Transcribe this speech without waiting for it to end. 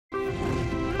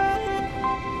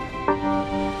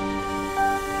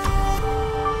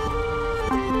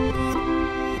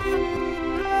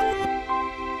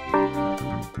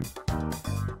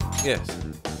Yes.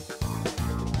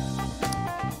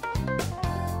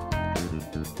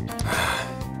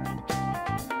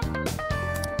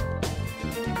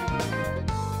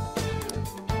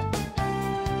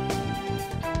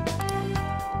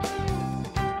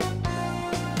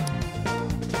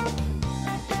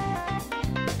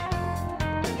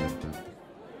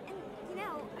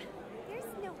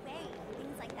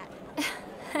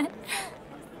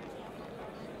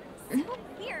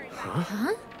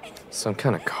 Huh? Some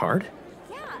kind of card?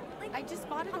 Yeah, like I just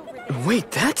bought it over there.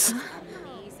 Wait, that's...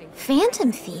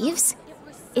 Phantom Thieves?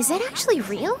 Is that actually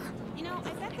real? You know,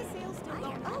 I bet the sales still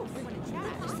going on. We want to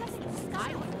chat.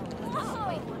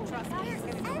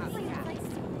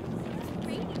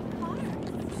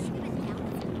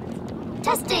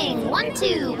 Testing! 1,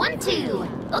 2, 1, 2.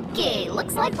 Okay,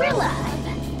 looks like we're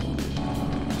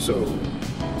live. So,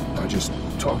 I just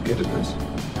talk into this?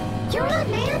 You're on,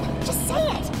 man! Just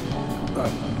say it!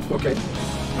 Okay.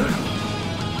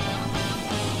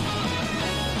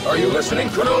 Are you listening,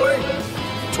 Konoe?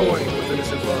 Toying with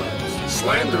innocent lives,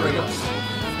 slandering us.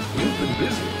 You've been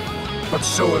busy, but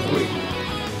so have we.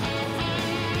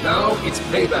 Now it's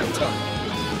payback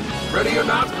time. Ready or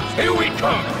not, here we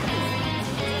come!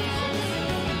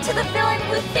 To the villain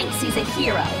who thinks he's a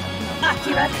hero,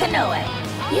 Akira Konoe.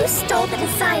 You stole the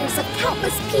desires of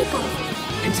countless people.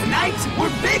 And tonight, we're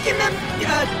baking them,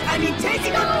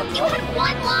 taking them... You had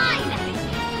one line!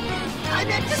 I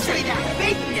meant to say that,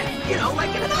 baking them,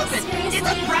 like in an oven. Seriously? It's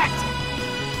a practice.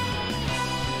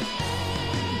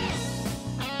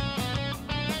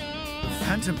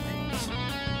 Phantom Thieves?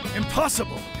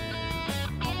 Impossible!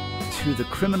 To the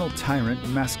criminal tyrant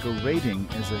masquerading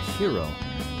as a hero,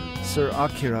 Sir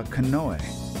Akira Konoe.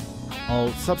 All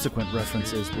subsequent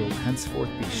references will henceforth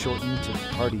be shortened to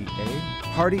Party A.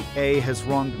 Party A has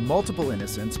wronged multiple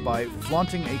innocents by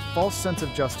flaunting a false sense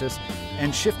of justice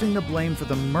and shifting the blame for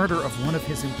the murder of one of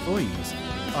his employees.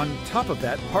 On top of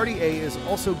that, Party A is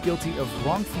also guilty of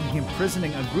wrongfully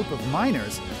imprisoning a group of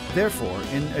minors. Therefore,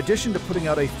 in addition to putting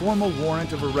out a formal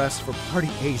warrant of arrest for Party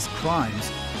A's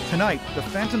crimes, tonight the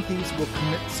Phantom Thieves will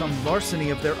commit some larceny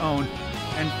of their own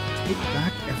and take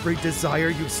back every desire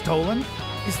you've stolen?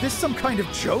 Is this some kind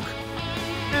of joke?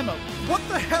 Emma, what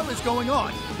the hell is going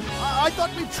on? I thought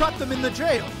we trapped them in the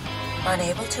jail.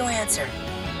 Unable to answer.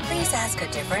 Please ask a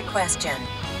different question.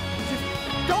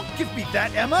 Don't give me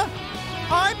that, Emma!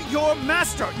 I'm your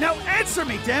master! Now answer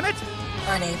me, damn it!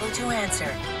 Unable to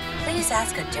answer. Please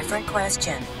ask a different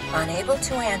question. Unable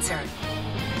to answer.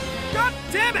 God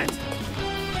damn it!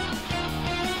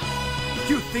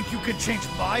 You think you can change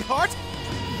my heart?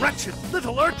 Wretched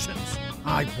little urchins!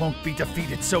 I won't be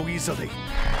defeated so easily.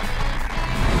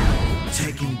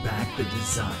 Taking back the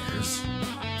desires.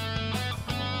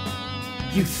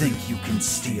 You think you can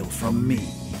steal from me?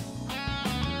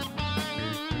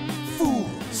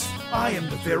 Fools! I am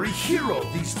the very hero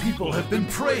these people have been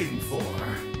praying for.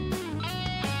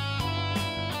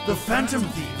 The Phantom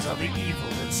Thieves are the evil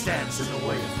that stands in the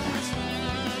way of that.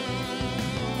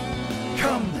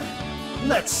 Come then,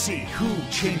 let's see who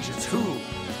changes who.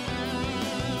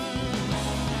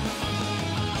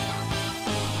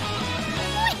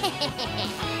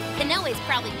 Konoe's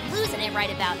probably losing it right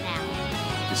about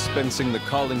now. Dispensing the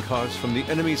calling cards from the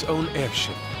enemy's own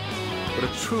airship. What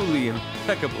a truly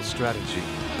impeccable strategy.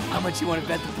 How much you want to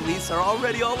bet the police are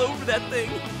already all over that thing?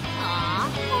 Aw,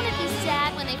 won't it be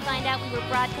sad when they find out we were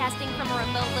broadcasting from a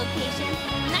remote location?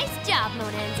 Nice job,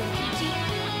 Mona and Zenkichi.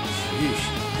 Sheesh.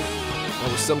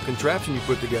 That was some contraption you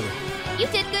put together. You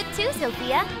did good too,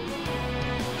 Sophia.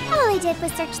 All I did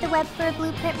was search the web for a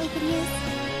blueprint we could use.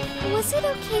 Was it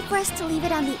okay for us to leave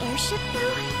it on the airship,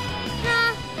 though?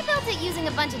 Nah, I built it using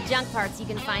a bunch of junk parts you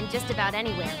can find just about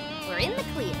anywhere. We're in the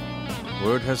clear.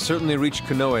 Word has certainly reached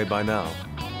Konoe by now.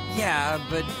 Yeah,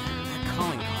 but that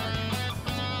calling card.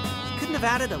 You couldn't have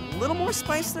added a little more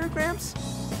spice there, Gramps?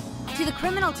 To the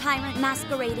criminal tyrant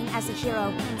masquerading as a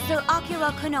hero, Sir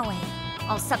Akira Konoe.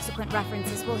 All subsequent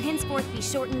references will henceforth be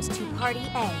shortened to Party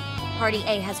A. Party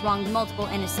A has wronged multiple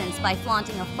innocents by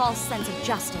flaunting a false sense of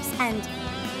justice and...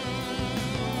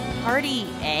 Party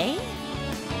A?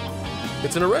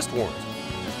 It's an arrest warrant.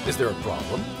 Is there a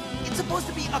problem? It's supposed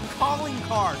to be a calling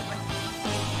card.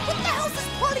 What the hell's this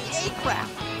Party A crap?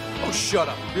 Oh, shut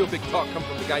up. Real big talk come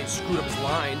from the guy who screwed up his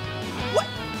line. What?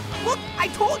 Look, I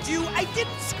told you I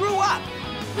didn't screw up.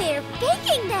 We're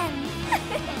baking them!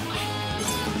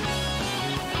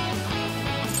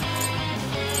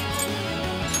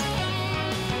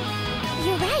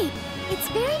 You're right. It's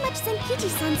very much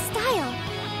Zenkichi-san's style.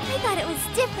 I thought it was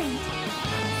different.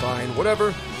 Fine, whatever.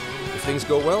 If things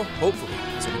go well, hopefully,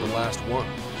 this will be the last one.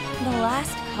 the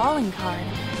last calling card.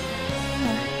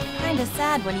 I kinda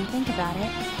sad when you think about it.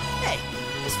 Hey,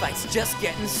 this fight's just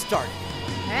getting started.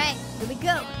 Alright, here we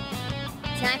go.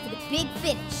 Time for the big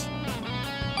finish.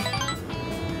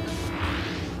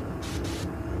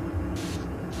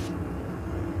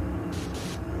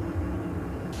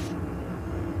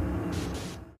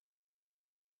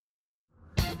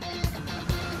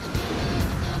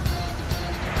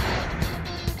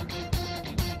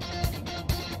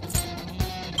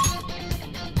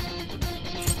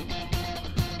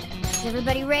 Is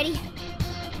everybody ready?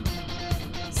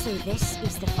 So this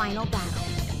is the final battle.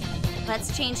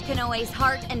 Let's change Konoe's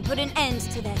heart and put an end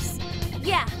to this.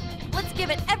 Yeah, let's give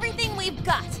it everything we've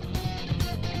got.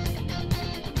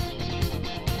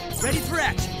 Ready for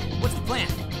action. What's the plan?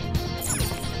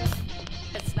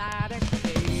 It's not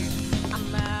okay.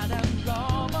 I'm not a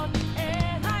robot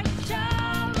and I'm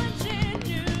challenging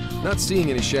you. Not seeing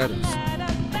any shadows.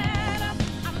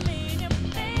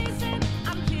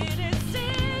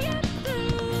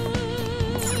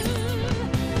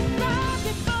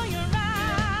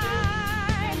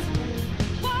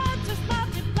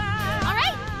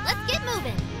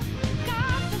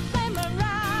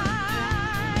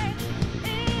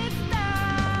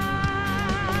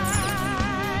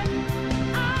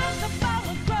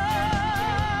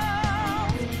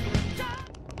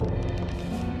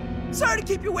 Sorry to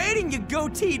keep you waiting, you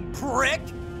goateed prick!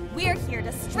 We're here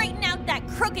to straighten out that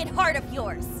crooked heart of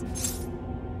yours.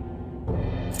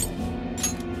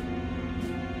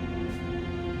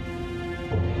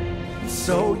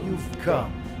 So you've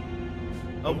come.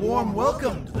 A warm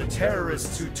welcome to the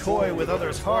terrorists who toy with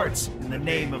others' hearts in the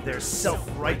name of their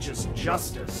self-righteous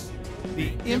justice.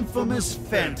 The infamous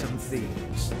Phantom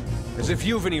Thieves. As if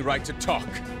you've any right to talk.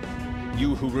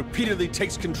 You who repeatedly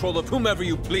takes control of whomever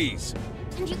you please.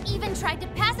 And you even tried to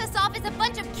pass us off as a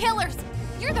bunch of killers.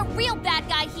 You're the real bad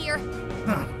guy here.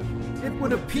 Huh. It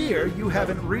would appear you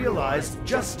haven't realized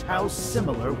just how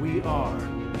similar we are.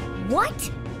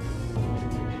 What?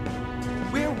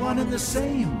 We're one and the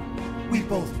same. We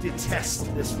both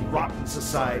detest this rotten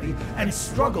society and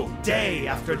struggle day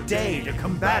after day to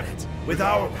combat it. With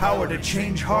our power to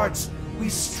change hearts, we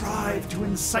strive to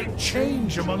incite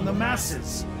change among the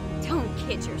masses. Don't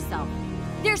kid yourself.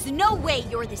 There's no way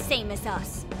you're the same as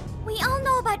us. We all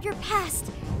know about your past.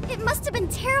 It must have been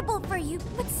terrible for you,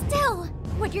 but still,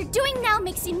 what you're doing now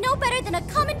makes you no better than a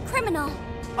common criminal.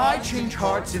 I change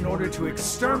hearts in order to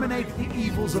exterminate the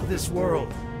evils of this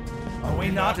world. Are we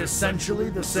not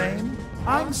essentially the same?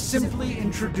 I'm simply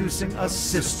introducing a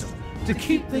system to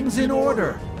keep things in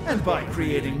order, and by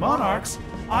creating monarchs,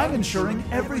 I'm ensuring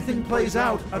everything plays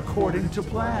out according to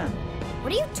plan.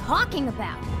 What are you talking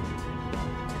about?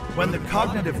 When the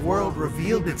cognitive world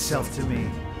revealed itself to me,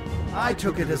 I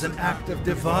took it as an act of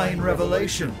divine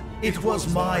revelation. It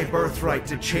was my birthright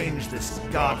to change this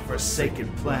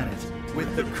godforsaken planet.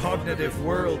 With the cognitive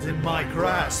world in my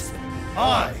grasp,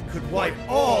 I could wipe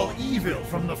all evil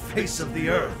from the face of the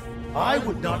earth. I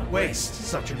would not waste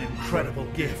such an incredible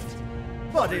gift.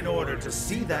 But in order to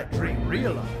see that dream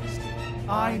realized,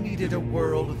 I needed a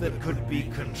world that could be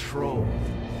controlled.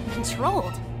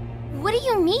 Controlled? What do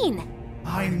you mean?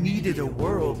 I needed a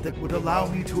world that would allow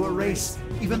me to erase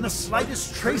even the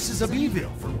slightest traces of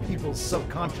evil from people's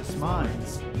subconscious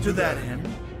minds. To that end,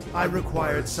 I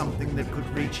required something that could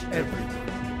reach everyone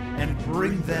and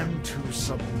bring them to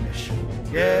submission.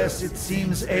 Yes, it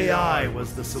seems AI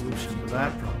was the solution to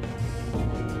that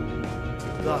problem.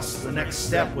 Thus, the next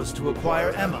step was to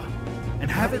acquire Emma and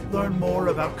have it learn more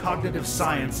about cognitive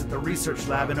science at the research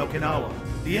lab in Okinawa.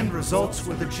 The end results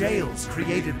were the jails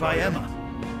created by Emma.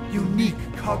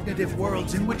 Unique cognitive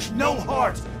worlds in which no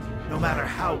heart, no matter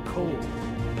how cold,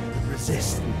 could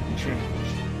resist being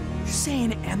changed. You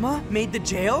saying Emma made the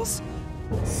jails?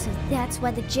 So that's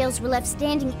why the jails were left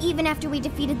standing even after we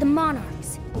defeated the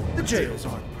Monarchs. The jails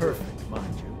aren't perfect,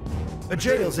 mind you. A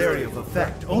jail's area of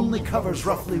effect only covers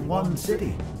roughly one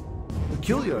city.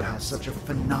 Peculiar how such a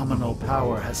phenomenal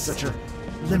power has such a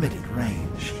limited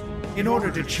range. In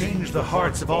order to change the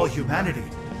hearts of all humanity,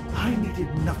 I needed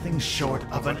nothing short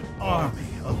of an army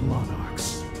of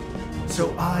monarchs.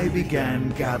 So I began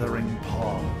gathering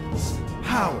pawns,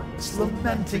 powerless,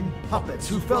 lamenting puppets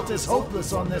who felt as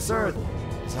hopeless on this earth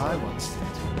as I once did.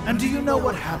 And do you know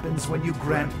what happens when you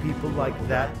grant people like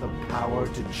that the power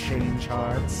to change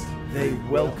hearts? They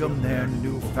welcome their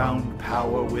newfound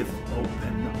power with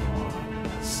open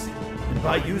arms. And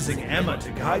by using Emma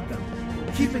to guide them,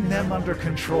 keeping them under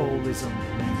control is a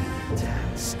main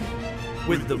task.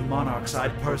 With the monarchs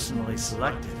I'd personally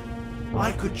selected,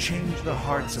 I could change the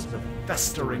hearts of the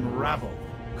festering rabble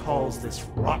who calls this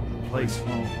rotten place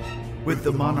home. With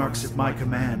the monarchs at my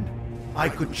command, I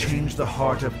could change the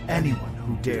heart of anyone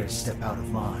who dares step out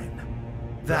of line.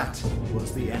 That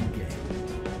was the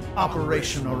endgame.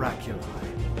 Operation Oraculi.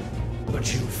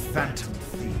 But you Phantom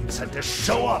Thieves had to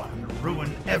show up and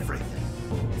ruin everything.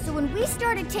 So when we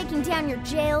started taking down your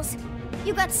jails,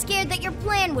 you got scared that your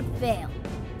plan would fail.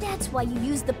 That's why you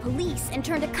used the police and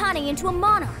turned Akane into a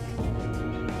Monarch.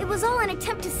 It was all an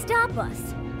attempt to stop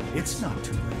us. It's not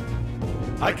too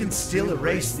late. I can still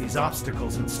erase these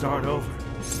obstacles and start over.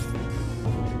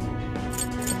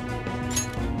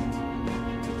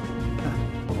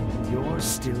 You're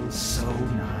still so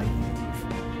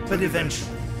naive. But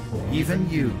eventually, even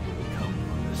you will come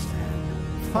to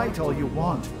understand. Fight all you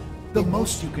want. The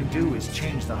most you can do is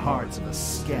change the hearts of a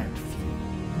scant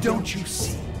few. Don't you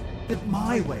see that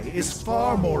my way is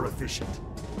far more efficient?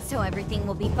 So everything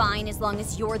will be fine as long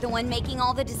as you're the one making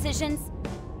all the decisions?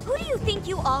 Who do you think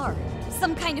you are?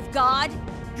 Some kind of god?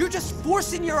 You're just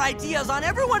forcing your ideas on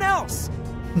everyone else!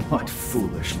 What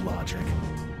foolish logic.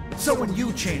 So when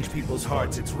you change people's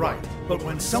hearts, it's right. But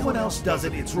when someone else does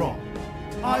it, it's wrong.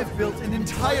 I've built an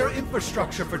entire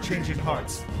infrastructure for changing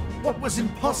hearts. What was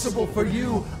impossible for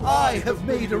you, I have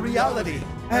made a reality.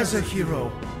 As a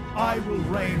hero, I will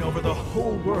reign over the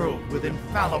whole world with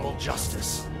infallible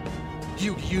justice.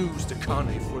 You used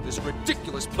Akane for this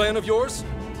ridiculous plan of yours?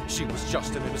 She was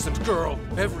just an innocent girl.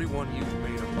 Everyone you've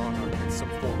made a monarch had some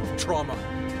form of trauma.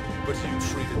 But you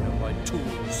treated them like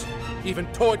tools. Even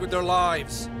toyed with their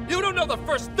lives. You don't know the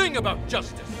first thing about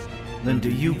justice! Then do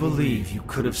you believe you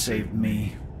could have saved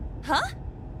me? Huh?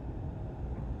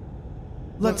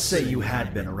 Let's say you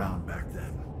had been around back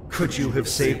then. Could you have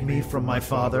saved me from my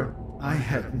father? I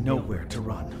had nowhere to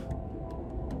run.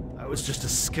 I was just a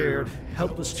scared,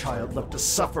 helpless child left to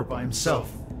suffer by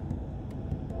himself.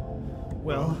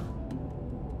 Well,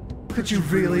 could you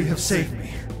really have saved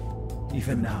me?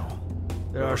 Even now,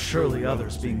 there are surely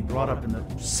others being brought up in the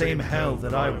same hell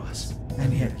that I was,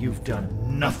 and yet you've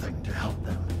done nothing to help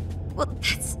them. Well,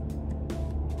 that's...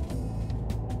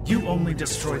 You only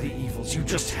destroy the evils you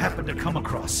just happen to come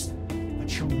across,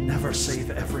 but you'll never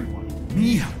save everyone.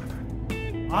 Me,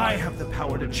 however, I have the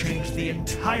power to change the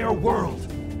entire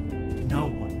world. No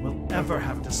one will ever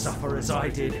have to suffer as I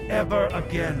did ever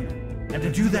again. And to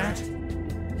do that,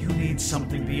 you need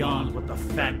something beyond what the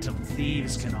Phantom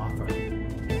Thieves can offer.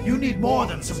 You need more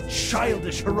than some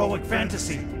childish heroic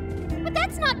fantasy. But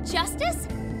that's not justice!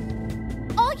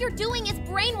 All you're doing is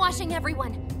brainwashing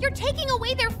everyone. You're taking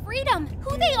away their freedom,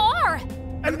 who they are!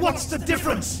 And what's the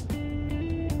difference?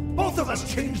 Both of us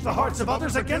change the hearts of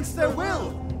others against their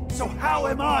will. So how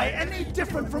am I any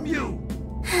different from you?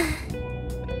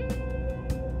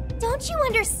 Don't you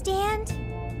understand?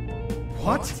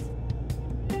 What?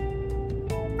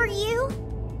 For you,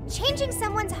 changing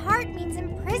someone's heart means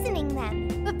imprisoning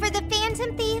them. But for the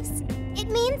Phantom Thieves, it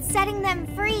means setting them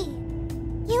free.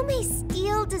 You may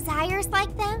steal desires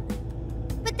like them,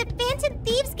 but the Phantom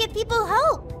Thieves give people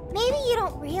hope. Maybe you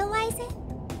don't realize it,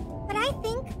 but I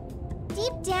think,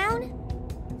 deep down,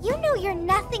 you know you're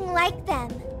nothing like them.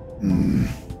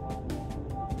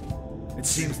 It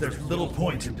seems there's little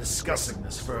point in discussing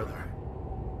this further.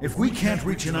 If we can't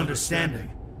reach an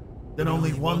understanding, then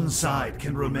only one side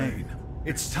can remain.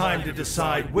 It's time to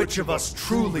decide which of us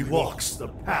truly walks the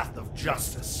path of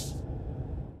justice.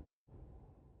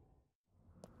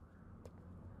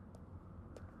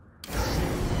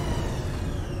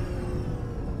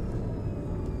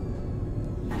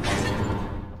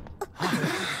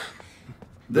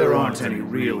 There aren't any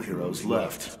real heroes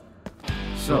left.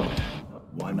 So,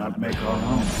 why not make our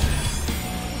own?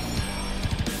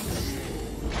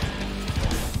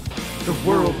 The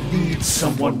world needs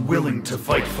someone willing to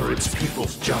fight for its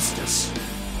people's justice.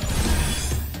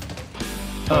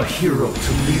 A hero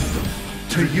to lead them,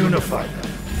 to unify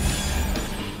them.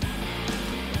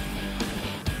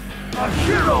 A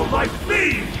hero like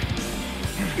me!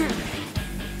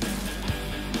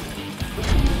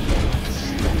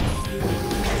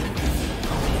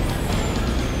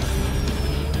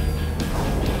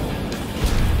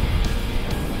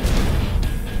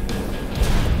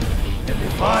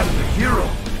 If I'm the hero,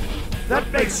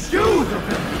 that makes you the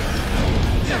villain!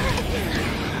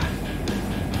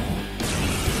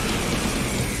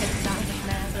 It's time to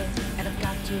matter, and I've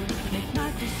got to make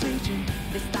my decision.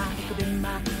 This time could be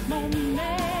my moment.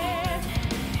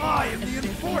 I am the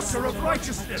enforcer of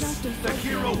righteousness, the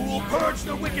hero who will purge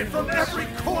the wicked from every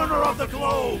corner of the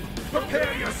globe!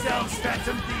 Prepare yourselves,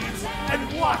 Phantom Thieves,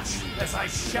 and watch as I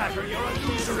shatter your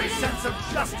illusory sense of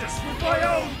justice with my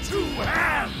own 2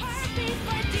 hands!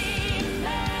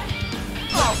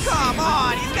 Oh, come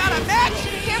on! He's got a match!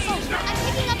 Careful! I'm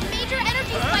picking up major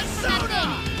energy spikes from that thing!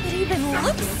 It even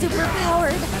looks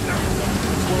superpowered.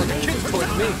 More of a kid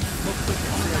towards me.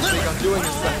 big on doing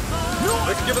this thing.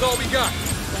 Let's give it all we got.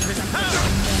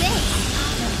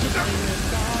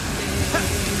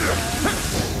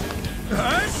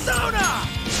 Persona!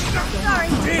 Sorry.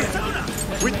 Persona!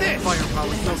 With this!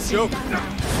 Firepower's no joke.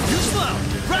 You slow!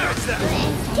 Ravage them!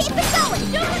 Keep it going!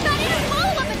 Joker got in a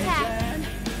follow-up attack!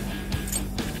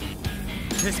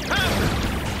 His power!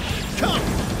 Come!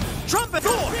 Trumpet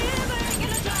Thor!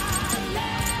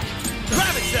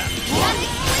 Ravage them!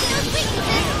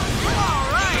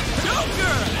 Alright,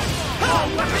 Joker! All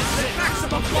weapons at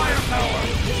maximum firepower!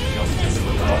 Justice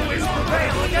will always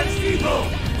prevail against evil!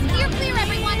 Steer clear,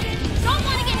 everyone! Don't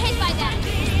want to get hit by them!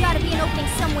 There's gotta be an opening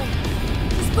somewhere.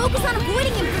 Just focus on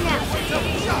avoiding him for now.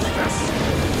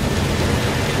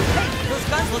 Those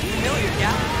guns look familiar,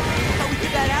 yeah? Thought we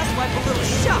give that asswipe a little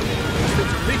shock.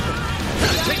 It's people.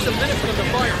 It takes a minute for them to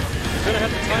fire. Gonna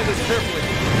have to time this carefully.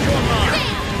 Come on!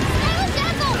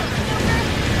 Dazzle!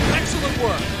 Excellent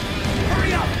work!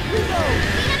 Hurry up! Reload!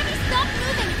 The enemy stopped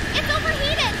moving! It's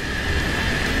overheated!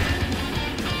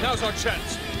 Now's our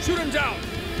chance. Shoot him down!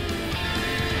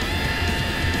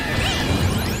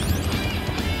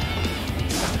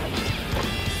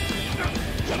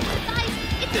 Guys,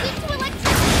 it's weak to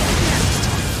electricity!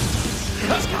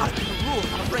 There's gotta be a rule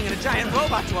about bringing a giant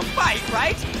robot to a fight,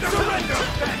 right? Surrender,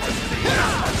 Phantom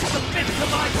Thieves! Submit to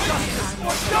my justice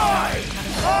or die!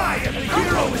 I am the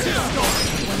hero in this story!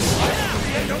 I will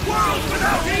create a world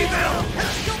without evil!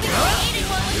 You'll be creating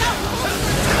one without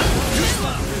You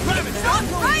slow! Ravage them!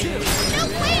 right! No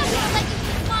way I'm gonna let you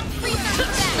swamp freezer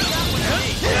like that!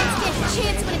 Stand a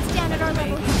chance when it's down at our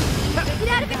level. Get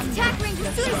out of its attack range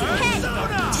as soon as you can.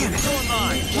 Damn it! You're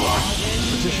mine!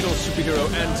 Traditional superhero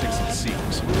antics, it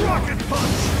seems. Rocket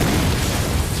punch!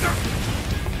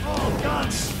 All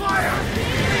guns, fire!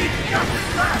 Lead nothing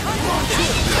left!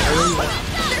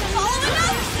 They're following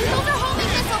us! Those are homing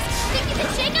missiles! Think you can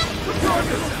shake them?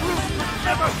 Regardless of who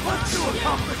never put to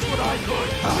accomplish what I could!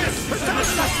 This is a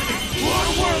necessity! Our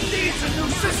world needs a new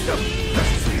system! This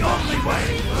is the only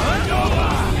way!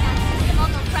 Nova! I'll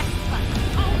go practice one.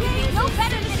 No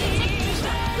better than a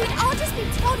dictator. We'd all just be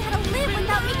told how to live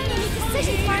without making any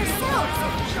decisions for ourselves.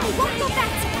 We won't go back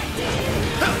to that.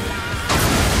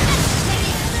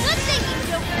 Good thinking,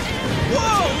 Joker.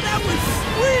 Whoa, that was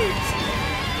sweet!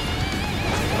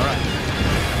 All right.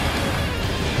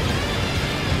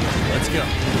 Let's go.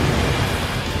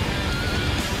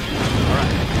 All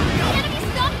right. The enemy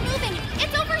stopped moving.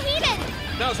 It's overheated.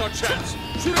 Now's our chance.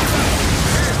 Shoot him down!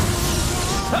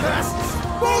 Pests!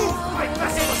 Move! My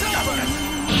vessel is stubborn!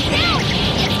 Now,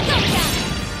 it's go down.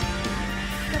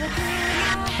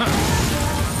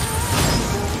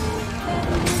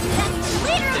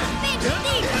 Leader of Phantom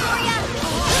Thieves for ya!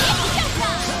 It's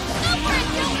showtime. Go for it,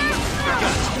 Joker.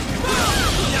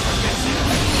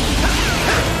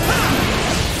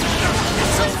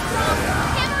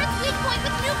 Hammer its weak point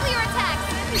with nuclear attacks.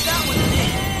 That one in.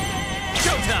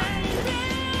 Showtime!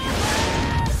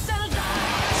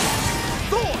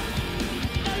 Thor!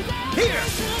 Here!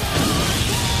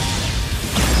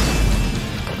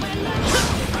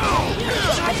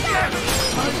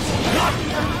 Not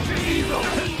to evil!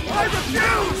 I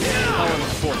refuse! How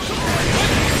unfortunate.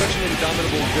 Such an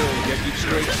indomitable villain, yet you've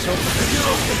strayed so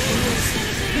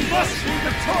We must be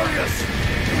victorious!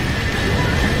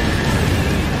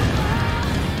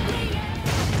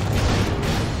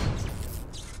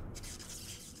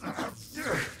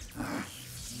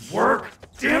 Work!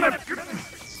 Damn it!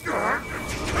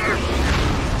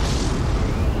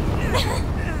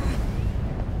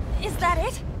 Is that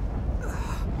it?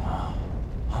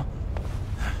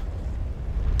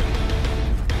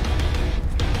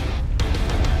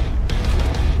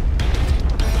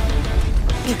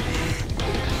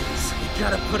 So we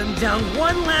gotta put him down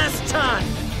one last time!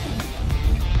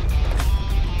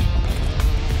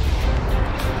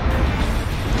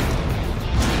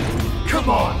 Come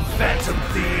on, Phantom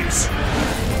Thieves!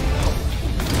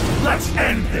 Let's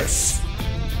end this!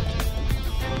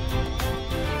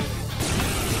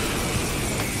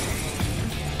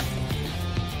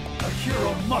 A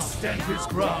hero must stand his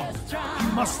ground. He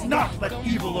must not let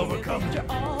evil overcome him.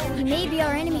 He may be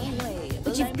our enemy,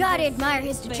 but you've got to admire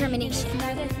his determination.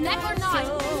 Neck or not,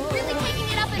 he's really taking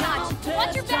it up a notch.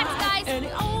 Watch your backs, guys.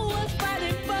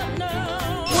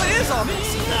 What is all this?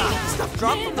 Stuff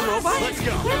dropped from the robot? Let's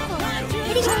go. Careful!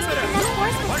 Hitting those with enough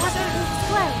force will cause it to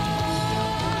explode.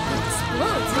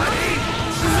 Explodes, huh?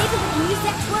 Maybe we can use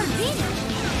that to our advantage.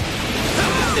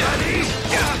 Ready?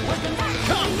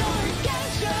 Come!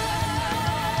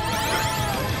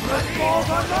 Let fall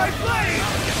on my blade!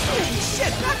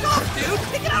 Shit, back off, dude!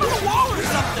 Pick it out of the wall or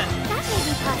something! That may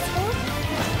be possible.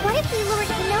 What if we lured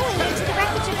Kanoe into the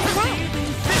wreckage of the wreck?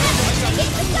 Get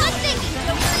the gun thinking,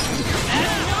 Joker!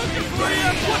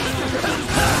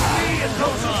 Me and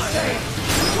those who say,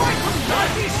 right from God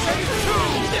he saved too!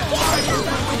 I will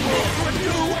bring the world to a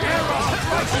new era of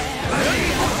righteous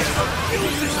evil that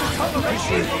refuses to tolerate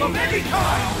evil of any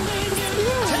kind!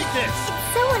 Take this! It's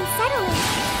so unsettling.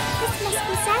 This must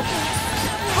be sadness.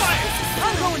 Fire!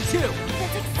 I'm going too!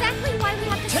 That's exactly why we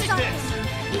have to Take stop this! him.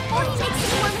 Before he makes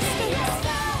any more mistakes.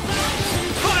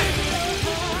 Fire!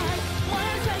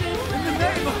 In the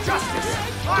name of justice,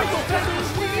 I will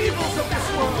vanquish the evils of this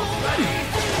world! Ready?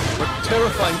 What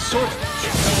terrifying sorcery!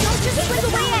 Don't just swing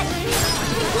away at him.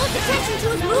 Pay close attention to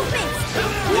his movements.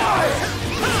 Why?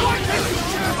 Why can't you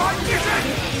share my vision?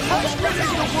 I'm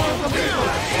ridding the world of evil,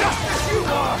 just as you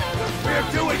are! We're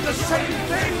doing the same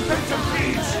thing, Phantom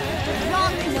Thieves!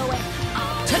 Wrong, Kanoe.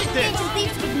 Take this! Phantom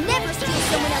Thieves would never steal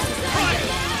someone else's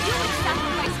treasure. You would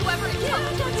sacrifice whoever it took,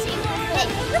 don't you? Hey,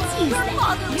 let's use Your that.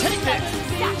 father Take this!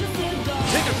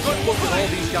 Take a good look at all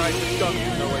these guys have done,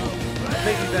 you know it.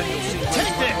 Maybe then you'll see what's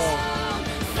Take this! wrong.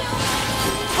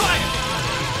 Fire!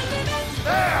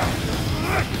 There!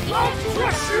 I'll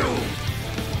crush you!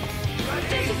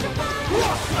 Ready?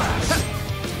 Cross slash!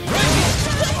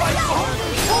 My arm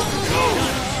won't go!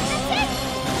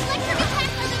 Electric attack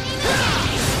for the demon!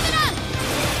 Keep it up!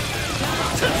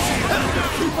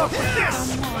 Keep up with this!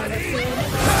 Ready?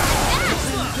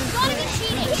 Gotta be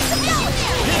cheating! Keep it going!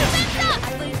 Defense up!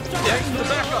 Yank the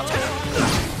back up!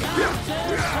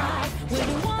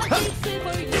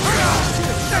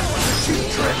 That was a cheap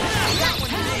trick! That one!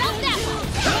 Stop that one!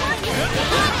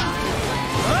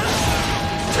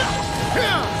 Got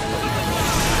it!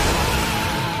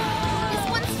 This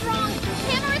one's strong!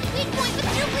 Hammer its weak point with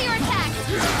nuclear attacks!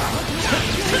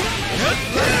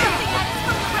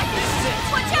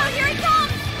 Watch out, here it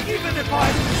comes! Even if I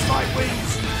lose my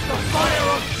wings, the fire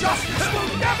of justice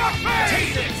will never fade!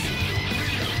 Take this!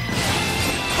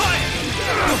 Fire!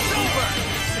 It's over!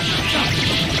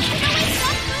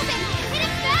 Stop moving! Hit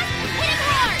him fast! Hit him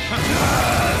hard!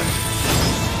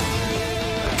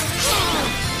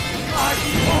 I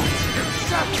won't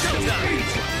accept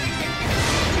defeat!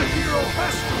 The hero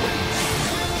has to win!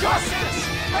 Justice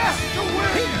has to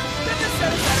win! Get this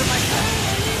set aside of my chest!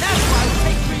 That's why we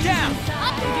take you down!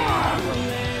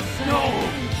 No!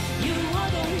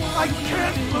 I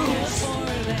can't lose!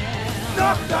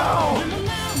 Not now!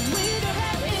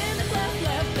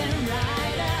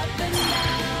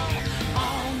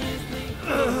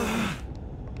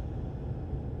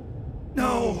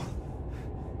 No!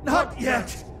 Not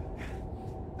yet!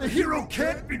 The hero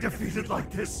can't be defeated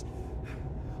like this!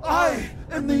 I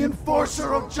am the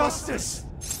enforcer of justice!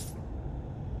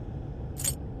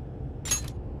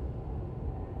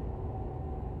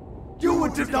 You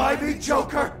would deny me,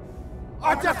 Joker?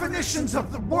 Our definitions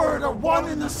of the word are one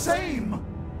and the same!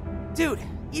 Dude,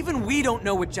 even we don't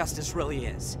know what justice really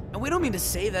is. And we don't mean to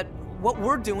say that what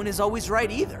we're doing is always right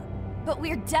either. But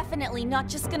we're definitely not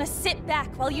just gonna sit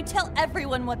back while you tell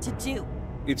everyone what to do.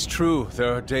 It's true,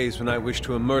 there are days when I wish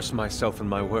to immerse myself in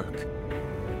my work.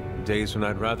 Days when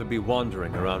I'd rather be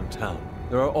wandering around town.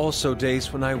 There are also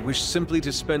days when I wish simply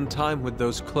to spend time with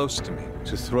those close to me,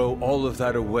 to throw all of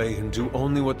that away and do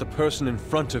only what the person in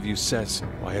front of you says.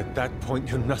 Why, at that point,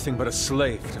 you're nothing but a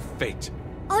slave to fate.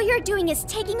 All you're doing is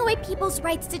taking away people's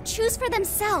rights to choose for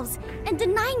themselves and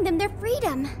denying them their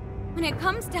freedom. When it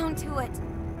comes down to it,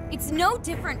 it's no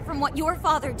different from what your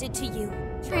father did to you,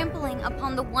 trampling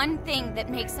upon the one thing that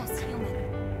makes us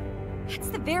human. That's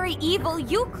the very evil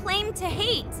you claim to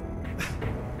hate.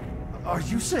 Are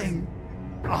you saying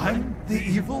I'm the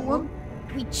evil one?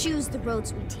 We choose the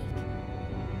roads we take.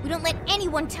 We don't let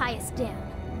anyone tie us down.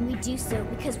 And we do so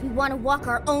because we want to walk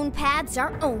our own paths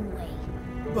our own way.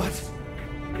 But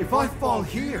if I fall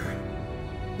here,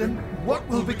 then what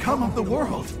will become of the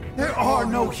world? There are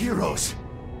no heroes.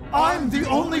 I'm the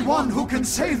only one who can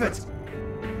save it!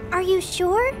 Are you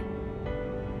sure?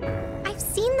 I've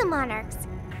seen the Monarchs,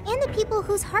 and the people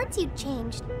whose hearts you'd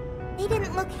changed. They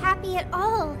didn't look happy at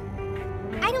all.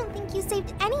 I don't think you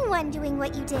saved anyone doing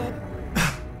what you did.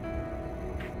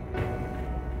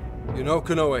 You know,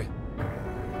 Kanoe,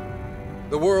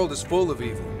 the world is full of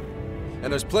evil,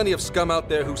 and there's plenty of scum out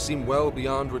there who seem well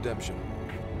beyond redemption.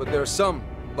 But there are some,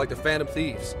 like the Phantom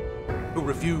Thieves, who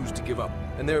refuse to give up.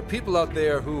 And there are people out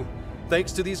there who,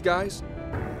 thanks to these guys,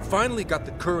 finally got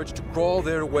the courage to crawl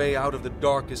their way out of the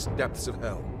darkest depths of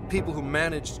hell. People who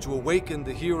managed to awaken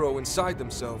the hero inside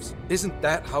themselves. Isn't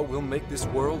that how we'll make this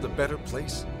world a better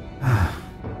place?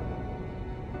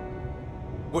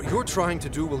 What you're trying to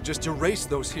do will just erase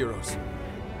those heroes.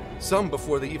 Some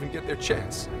before they even get their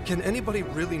chance. Can anybody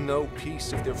really know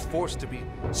peace if they're forced to be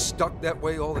stuck that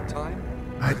way all the time?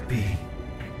 I'd be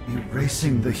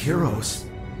erasing the heroes.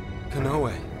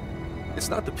 Kanoe, it's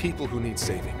not the people who need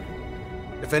saving.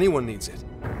 If anyone needs it,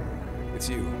 it's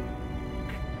you.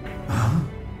 Huh?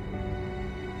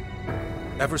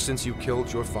 Ever since you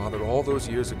killed your father all those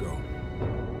years ago,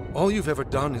 all you've ever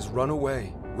done is run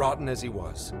away, rotten as he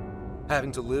was,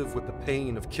 having to live with the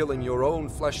pain of killing your own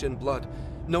flesh and blood,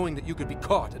 knowing that you could be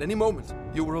caught at any moment.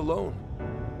 You were alone.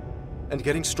 And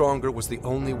getting stronger was the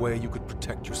only way you could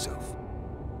protect yourself.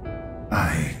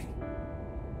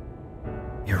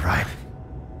 You're right.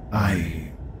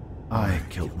 I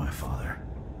killed my father.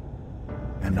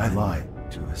 And I lied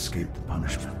to escape the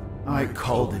punishment. I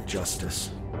called it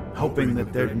justice, hoping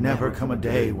that there'd never come a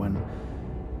day when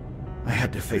I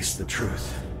had to face the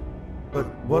truth. But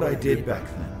what I did back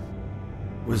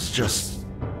then was just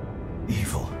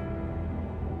evil.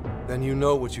 Then you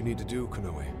know what you need to do,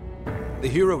 Kanoe. The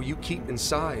hero you keep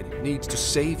inside needs to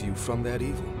save you from that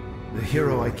evil. The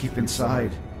hero I keep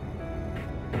inside,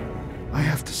 I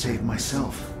have to save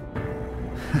myself.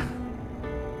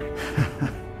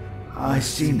 I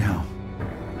see now.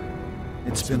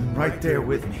 It's been right there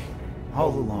with me, all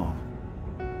along.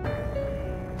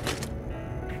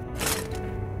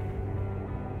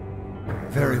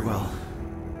 Very well.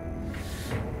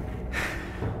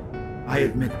 I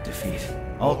admit defeat.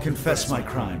 I'll confess my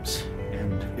crimes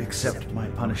and accept my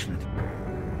punishment,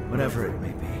 whatever it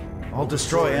may be. I'll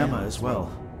destroy Emma as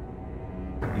well.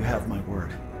 You have my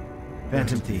word.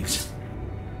 Phantom Thieves.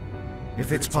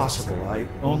 If it's possible, I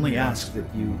only ask that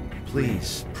you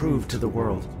please prove to the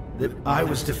world that I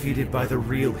was defeated by the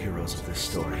real heroes of this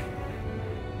story.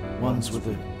 Ones with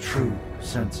a true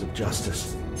sense of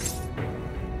justice.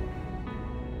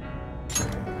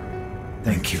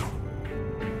 Thank you.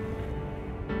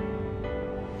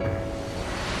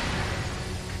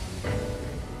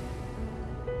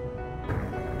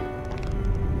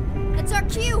 That's our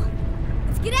cue!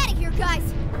 Let's get out of here, guys!